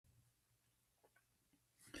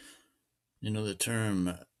The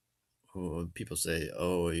term, when people say,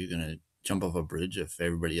 "Oh, are you gonna jump off a bridge if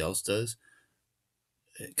everybody else does?"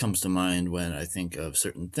 It comes to mind when I think of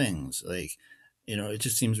certain things. Like, it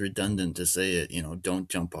just seems redundant to say it, don't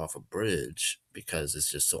jump off a bridge because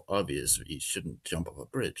it's just so obvious you shouldn't jump off a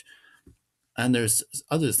bridge. And there's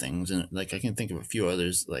other things, and like I can think of a few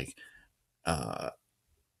others, like uh,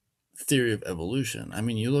 theory of evolution. I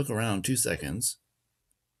mean, you look around 2 seconds,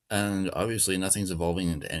 and obviously nothing's evolving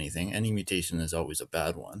into anything. Any mutation is always a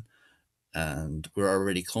bad one, and we're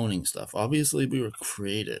already cloning stuff. Obviously, we were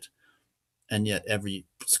created, and yet every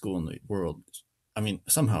school in the world, I mean,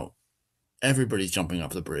 somehow everybody's jumping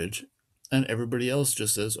off the bridge, and everybody else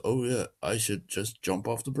just says, "Oh yeah, I should just jump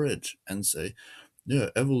off the bridge," and say, "Yeah,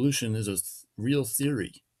 evolution is a real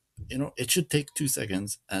theory." It should take 2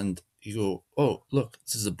 seconds, and you go, "Oh, look,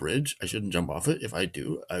 this is a bridge. I shouldn't jump off it. If I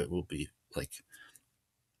do, I will be like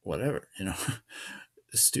whatever,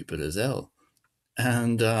 stupid as hell."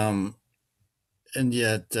 And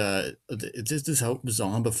yet, this is how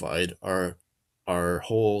zombified our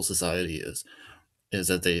whole society is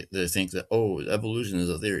that they think that, oh, evolution is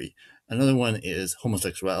a theory. Another one is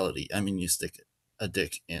homosexuality. I mean, you stick a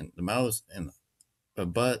dick in the mouth and a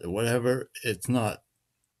butt or whatever. It's not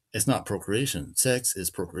procreation. Sex is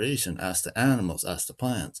procreation. Ask the animals, ask the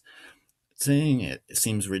plants. Saying it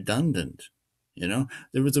seems redundant.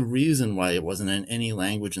 There was a reason why it wasn't in any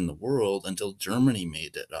language in the world until Germany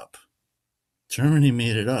made it up. Germany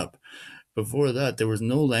made it up. Before that, there was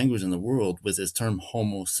no language in the world with this term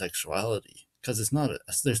homosexuality, because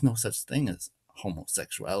there's no such thing as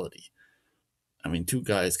homosexuality. I mean, two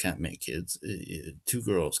guys can't make kids, two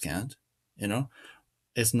girls can't. You know,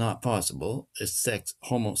 it's not possible.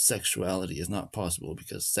 Homosexuality is not possible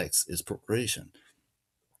because sex is procreation.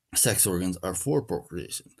 Sex organs are for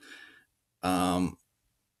procreation. Um,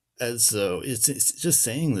 and so it's just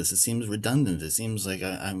saying this. It seems redundant. It seems like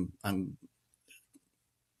I'm.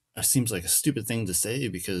 It seems like a stupid thing to say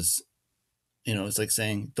because it's like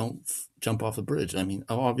saying don't jump off a bridge. I mean,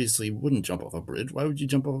 I obviously wouldn't jump off a bridge. Why would you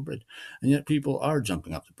jump off a bridge? And yet people are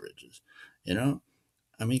jumping off the bridges. You know,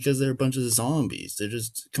 I mean, because they're a bunch of zombies. They're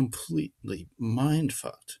just completely mind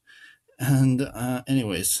fucked. And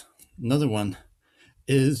anyways, another one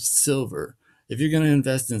is silver. If you're going to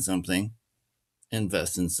invest in something,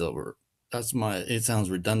 invest in silver. It sounds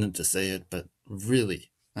redundant to say it, but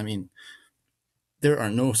really, I mean, there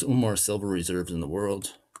are no more silver reserves in the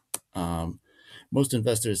world. Um, Most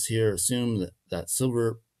investors here assume that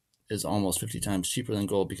silver is almost 50 times cheaper than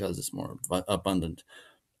gold because it's more abundant.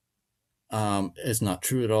 It's not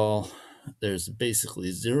true at all. There's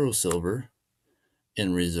basically zero silver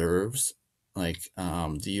in reserves, like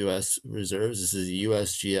the U.S. reserves. This is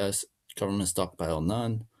USGS government stockpile,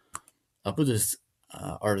 none. I'll put this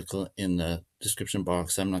article in the description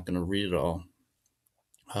box. I'm not going to read it all.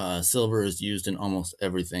 Silver is used in almost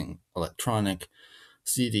everything: electronic,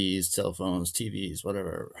 CDs, cell phones, TVs,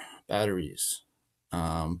 whatever, batteries.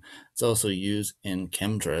 It's also used in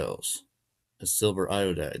chemtrails, a silver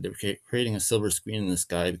iodide. They're creating a silver screen in the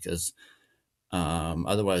sky because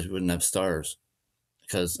otherwise we wouldn't have stars,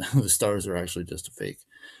 because the stars are actually just a fake.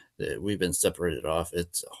 We've been separated off.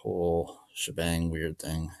 It's a whole shebang, weird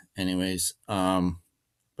thing. Anyways,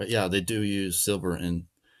 but yeah, they do use silver in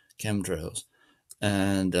chemtrails.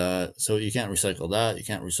 And so you can't recycle that. You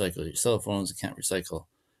can't recycle your cell phones. You can't recycle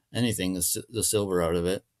anything. The silver out of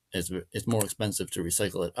it. It's more expensive to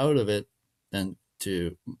recycle it out of it than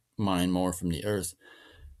to mine more from the earth.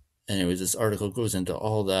 Anyways, this article goes into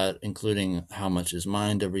all that, including how much is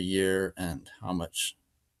mined every year and how much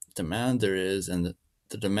demand there is, and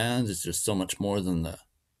the demand is just so much more than the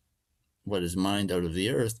what is mined out of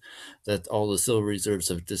the earth, that all the silver reserves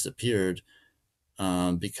have disappeared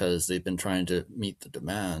because they've been trying to meet the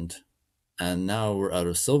demand, and now we're out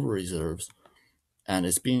of silver reserves, and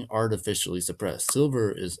it's being artificially suppressed.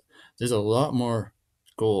 There's a lot more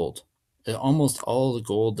gold. Almost all the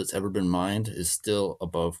gold that's ever been mined is still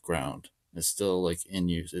above ground. It's still like in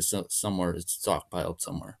use. It's somewhere. It's stockpiled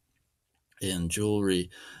somewhere in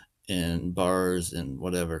jewelry, in bars, and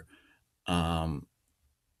whatever. Um,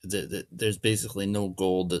 there's basically no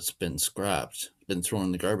gold that's been scrapped, been thrown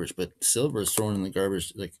in the garbage, but silver is thrown in the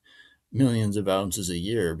garbage like millions of ounces a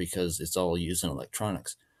year because it's all used in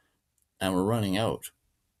electronics, and we're running out.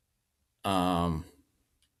 Um,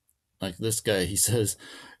 like this guy, he says,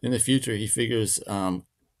 in the future, he figures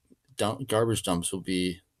garbage dumps will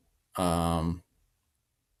be um,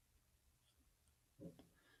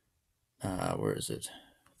 where is it?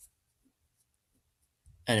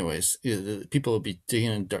 Anyways, people will be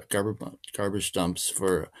digging in garbage dumps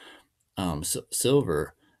for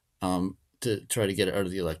silver. to try to get it out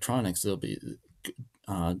of the electronics, they'll be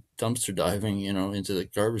dumpster diving, into the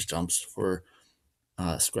garbage dumps for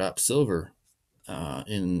scrap silver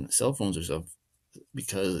in cell phones or stuff,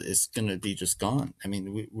 because it's going to be just gone. I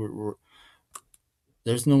mean,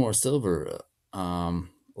 there's no more silver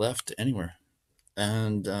left anywhere,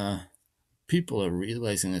 and people are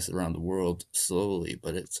realizing this around the world slowly,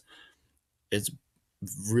 but it's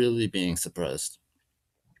really being suppressed,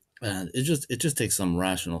 and it just takes some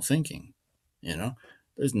rational thinking. You know,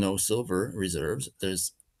 there's no silver reserves.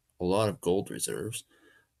 There's a lot of gold reserves,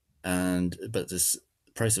 and but this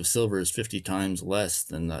price of silver is 50 times less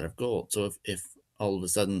than that of gold. So if all of a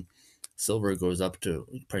sudden silver goes up to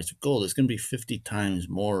the price of gold, it's going to be 50 times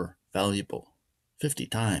more valuable. 50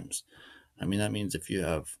 times. I mean, that means if you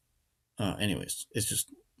have, anyways, it's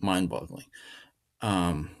just mind boggling.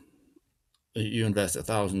 Um, you invest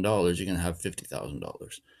 $1,000, you're going to have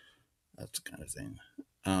 $50,000. That's the kind of thing.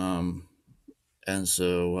 Um, and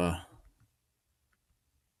so,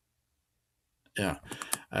 yeah,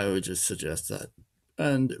 I would just suggest that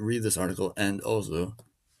and read this article. And also,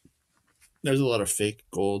 there's a lot of fake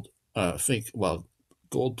gold, well,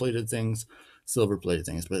 gold plated things, silver plated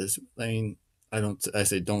things. But I mean, I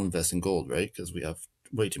say don't invest in gold, right? Because we have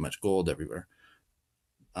way too much gold everywhere.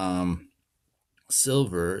 Um,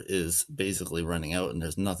 Silver is basically running out, and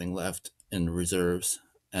there's nothing left in reserves.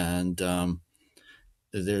 And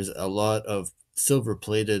there's a lot of silver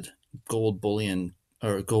plated gold bullion,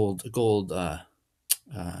 or gold uh,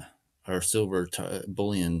 or silver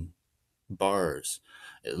bullion bars.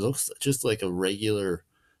 It looks just like a regular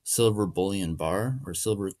silver bullion bar or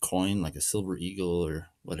silver coin, like a silver eagle or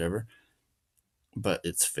whatever, but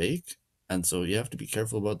it's fake. And so you have to be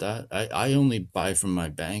careful about that. I only buy from my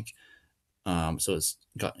bank. So it's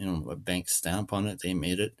got, a bank stamp on it. They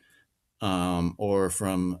made it. Or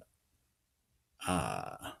from,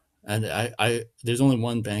 uh, and there's only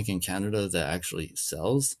one bank in Canada that actually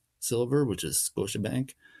sells silver, which is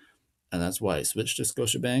Scotiabank. And that's why I switched to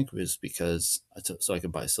Scotiabank, was because so I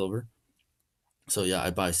could buy silver. So yeah,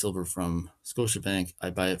 I buy silver from Scotiabank. I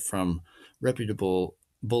buy it from reputable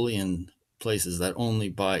bullion places that only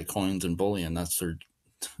buy coins and bullion. That's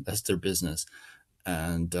their business,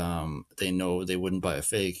 and they know they wouldn't buy a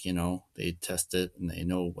fake. They test it and they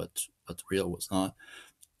know what's real, what's not.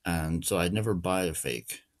 And so I'd never buy a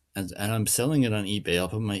fake. And I'm selling it on eBay. I'll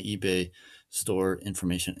put my eBay store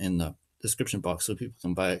information in the description box so people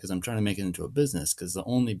can buy it, because I'm trying to make it into a business. Because the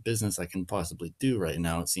only business I can possibly do right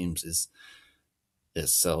now, it seems, is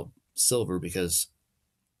sell silver, because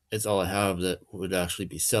it's all I have that would actually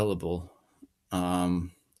be sellable.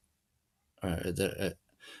 Um, I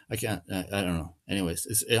can't. I don't know.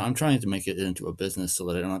 Anyways, I'm trying to make it into a business so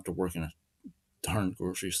that I don't have to work in a darn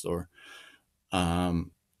grocery store.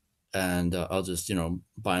 Um, and I'll just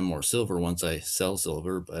buy more silver once I sell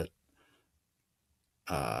silver, but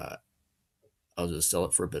uh, I'll just sell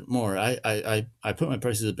it for a bit more. I put my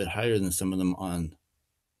prices a bit higher than some of them on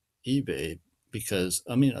eBay, because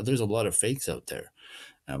I mean there's a lot of fakes out there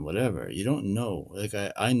and whatever. You don't know. Like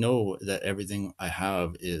I know that everything I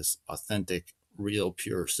have is authentic, real,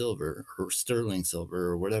 pure silver or sterling silver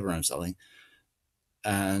or whatever I'm selling,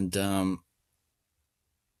 and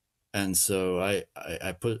so I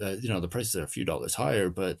put the prices are a few dollars higher,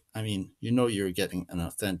 but I mean you're getting an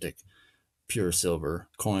authentic, pure silver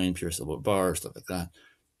coin, pure silver bar, stuff like that.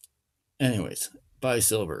 Anyways, buy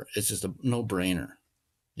silver. It's just a no brainer.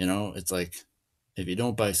 It's like if you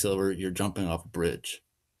don't buy silver, you're jumping off a bridge,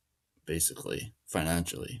 basically,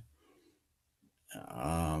 financially.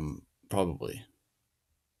 Probably.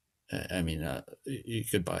 I mean, you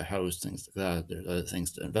could buy a house, things like that. There's other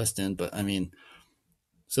things to invest in, but I mean,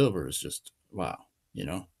 silver is just wow. You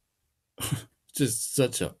know, just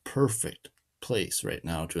such a perfect place right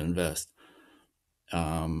now to invest.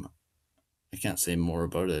 I can't say more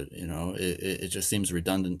about it. It just seems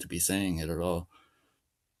redundant to be saying it at all.